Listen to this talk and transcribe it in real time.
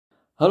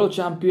Hello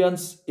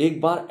champions, एक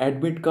बार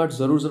admit card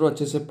जरूर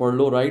अच्छे से पढ़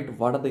लो. Right,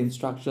 what are the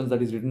instructions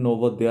that is written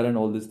over there and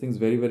all this things,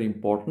 very very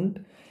important.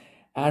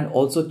 And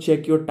also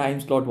check your time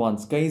slot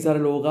once. कई सारे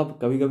लोगों का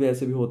कभी कभी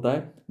ऐसे भी होता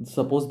है,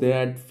 सपोज दे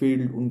हैड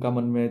फील्ड, उनका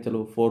मन में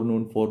चलो फोर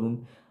नून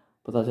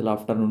पता चला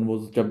आफ्टरनून, वो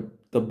जब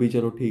तब भी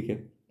चलो ठीक है,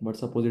 but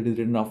suppose it is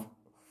written of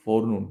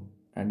four Noon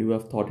and you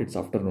have thought it's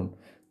afternoon,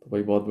 तो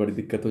भाई बहुत बड़ी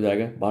दिक्कत हो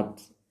जाएगा. But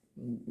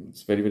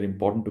it's very very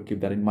important to keep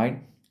that in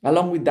mind.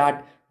 Along with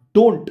that,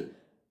 don't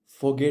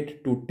forget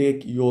to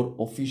take your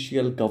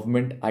official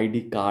government ID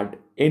card,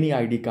 any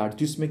ID card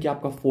जिसमें कि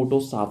आपका फोटो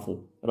साफ हो.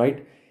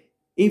 Right,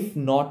 if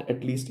not,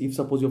 at least if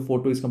suppose your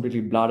photo is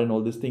completely blurred and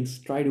all these things,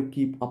 try to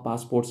keep a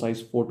passport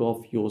size photo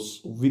of yours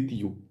with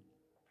you,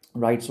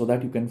 right, so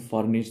that you can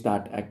furnish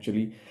that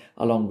actually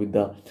along with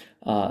the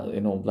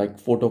like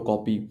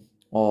photocopy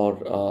or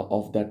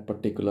of that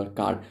particular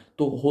card.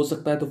 तो हो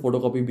सकता है तो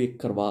photocopy भी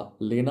करवा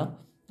लेना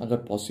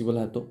अगर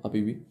possible है तो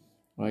अभी भी.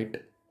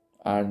 right,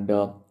 and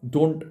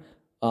don't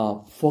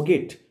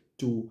forget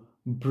to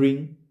bring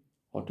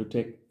or to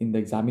take in the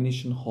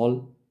examination hall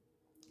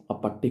a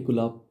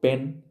particular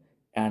pen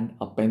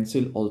and a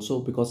pencil also,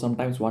 because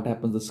sometimes what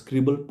happens, the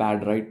scribble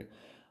pad, right,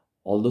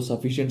 although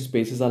sufficient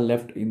spaces are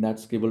left in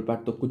that scribble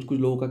pad, तो कुछ कुछ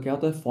लोगों का क्या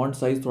होता है, font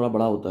size थोड़ा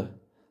बड़ा होता है,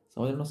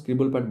 समझ रहे हो ना,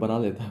 स्क्रिबल पैड बना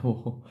लेता है वो.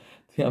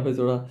 तो यहाँ पे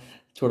थोड़ा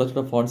छोटा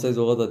छोटा फॉन्ट साइज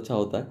होगा तो अच्छा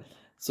होता है.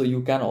 So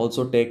you can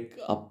also take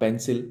a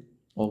pencil,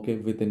 okay,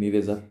 with an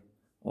eraser,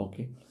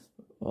 okay,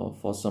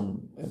 for some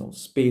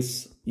space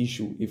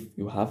issue if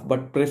you have,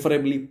 but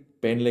preferably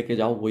pen लेके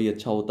जाओ, वही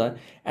अच्छा होता है.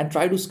 and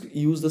try to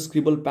use the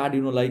scribble pad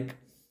like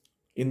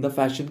in the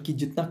fashion कि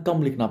जितना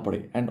कम लिखना पड़े,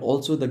 and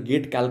also the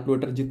gate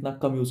calculator जितना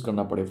कम यूज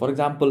करना पड़े. for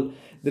example,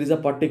 there is a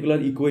particular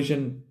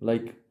equation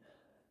like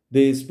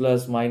this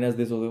plus minus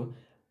this,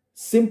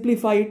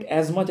 simplify it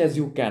as much as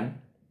you can,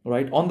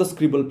 right, on the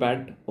scribble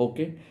pad.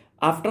 okay,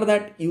 after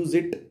that use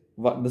it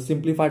the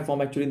simplified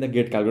form actually in the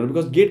gate calculator,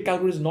 because gate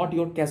calculator is not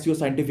your Casio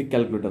scientific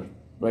calculator,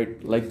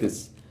 right, like this,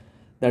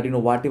 that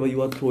whatever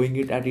you are throwing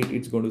it at it,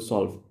 it's going to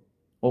solve.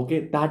 okay,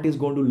 that is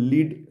going to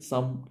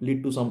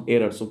lead to some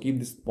error. so keep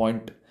this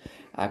point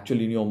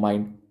actually in your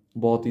mind.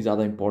 बहुत ही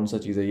ज़्यादा important सा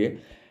चीज़ है ये.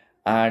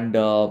 And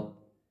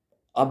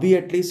अभी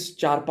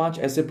at least 4-5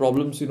 ऐसे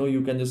problems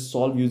you can just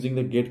solve using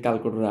the gate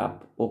calculator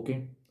app. okay,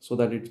 so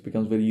that it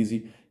becomes very easy.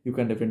 You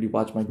can definitely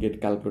watch my gate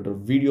calculator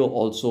video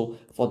also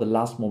for the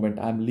last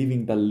moment. I'm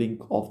leaving the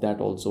link of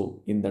that also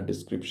in the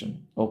description.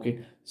 okay,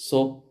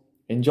 so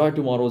enjoy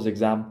tomorrow's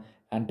exam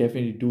and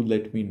definitely do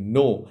let me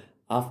know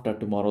after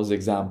tomorrow's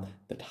exam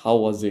that how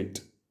was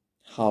it,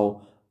 how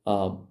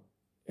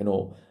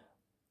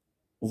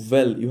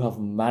well you have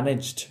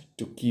managed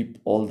to keep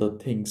all the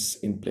things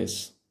in place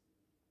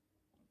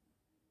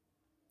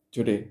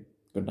today.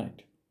 Good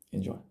night,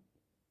 enjoy,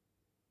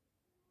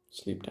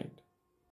 sleep tight.